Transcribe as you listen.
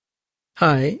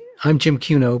Hi, I'm Jim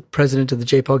Cuno, president of the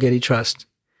J. Paul Getty Trust.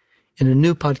 In a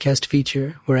new podcast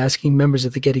feature, we're asking members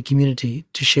of the Getty community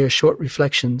to share short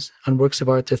reflections on works of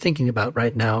art they're thinking about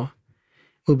right now.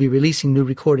 We'll be releasing new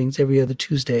recordings every other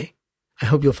Tuesday. I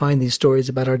hope you'll find these stories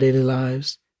about our daily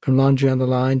lives, from laundry on the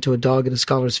line to a dog at a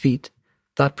scholar's feet,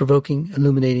 thought-provoking,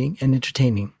 illuminating, and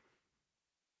entertaining.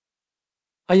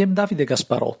 I am Davide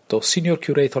Gasparotto, Senior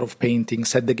Curator of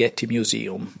Paintings at the Getty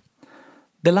Museum.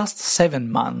 The last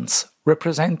 7 months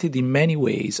represented in many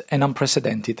ways an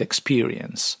unprecedented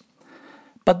experience.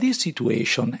 But this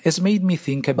situation has made me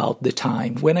think about the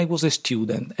time when I was a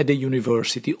student at a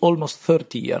university almost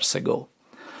 30 years ago.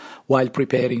 While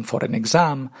preparing for an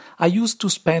exam, I used to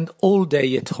spend all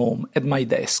day at home at my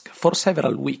desk for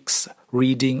several weeks,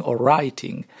 reading or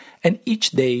writing, and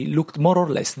each day looked more or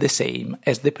less the same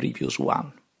as the previous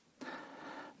one.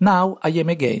 Now I am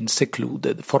again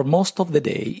secluded for most of the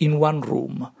day in one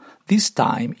room, this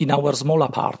time in our small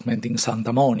apartment in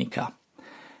Santa Monica.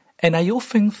 And I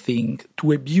often think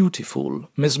to a beautiful,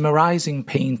 mesmerizing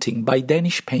painting by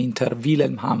Danish painter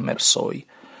Wilhelm Hammershøi,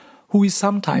 who is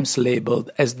sometimes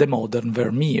labeled as the modern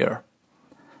Vermeer.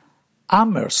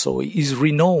 Hammershøi is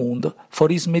renowned for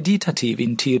his meditative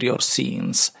interior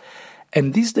scenes,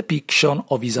 and this depiction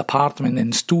of his apartment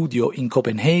and studio in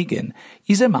Copenhagen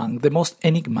is among the most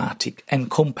enigmatic and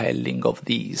compelling of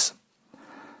these.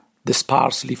 The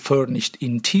sparsely furnished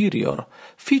interior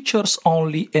features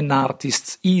only an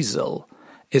artist's easel,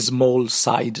 a small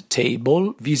side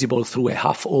table visible through a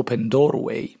half-open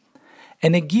doorway,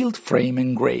 and a gilt frame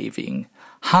engraving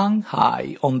hung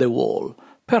high on the wall,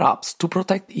 perhaps to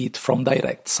protect it from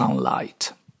direct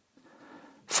sunlight.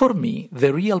 For me,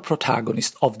 the real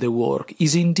protagonist of the work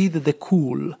is indeed the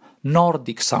cool,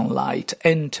 Nordic sunlight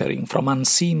entering from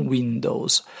unseen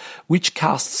windows, which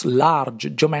casts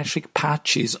large geometric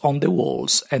patches on the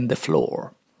walls and the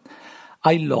floor.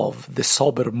 I love the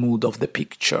sober mood of the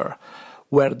picture,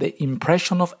 where the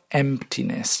impression of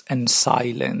emptiness and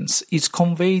silence is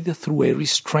conveyed through a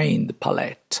restrained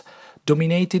palette,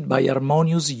 dominated by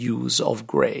harmonious use of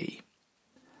grey.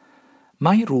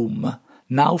 My room,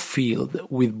 now filled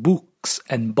with books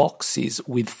and boxes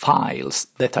with files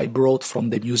that I brought from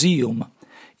the museum,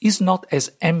 is not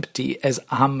as empty as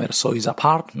Hammershøi's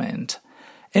apartment,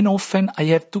 and often I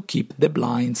have to keep the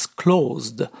blinds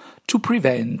closed to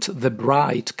prevent the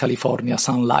bright California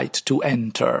sunlight to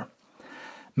enter,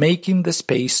 making the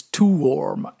space too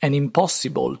warm and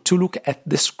impossible to look at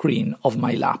the screen of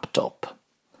my laptop.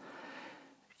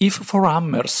 If for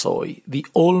Hammershøi the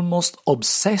almost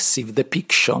obsessive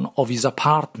depiction of his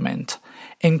apartment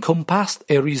encompassed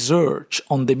a research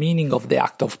on the meaning of the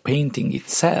act of painting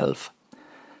itself,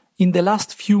 in the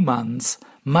last few months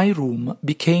my room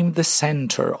became the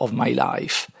center of my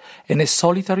life and a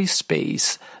solitary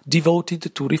space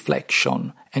devoted to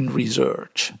reflection and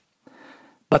research.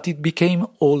 But it became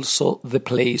also the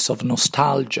place of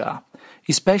nostalgia,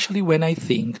 especially when I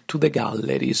think to the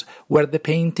galleries where the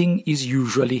painting is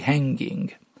usually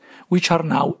hanging, which are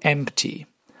now empty,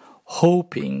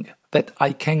 hoping that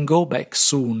I can go back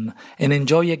soon and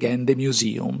enjoy again the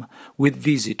museum with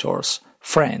visitors,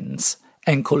 friends,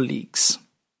 and colleagues.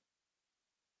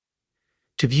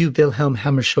 To view Wilhelm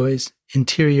Hammershøi's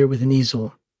Interior with an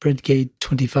Easel, Bredgade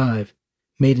 25,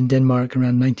 made in Denmark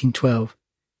around 1912,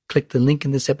 click the link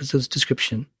in this episode's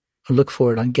description or look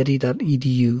for it on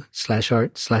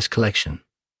getty.edu/art/collection.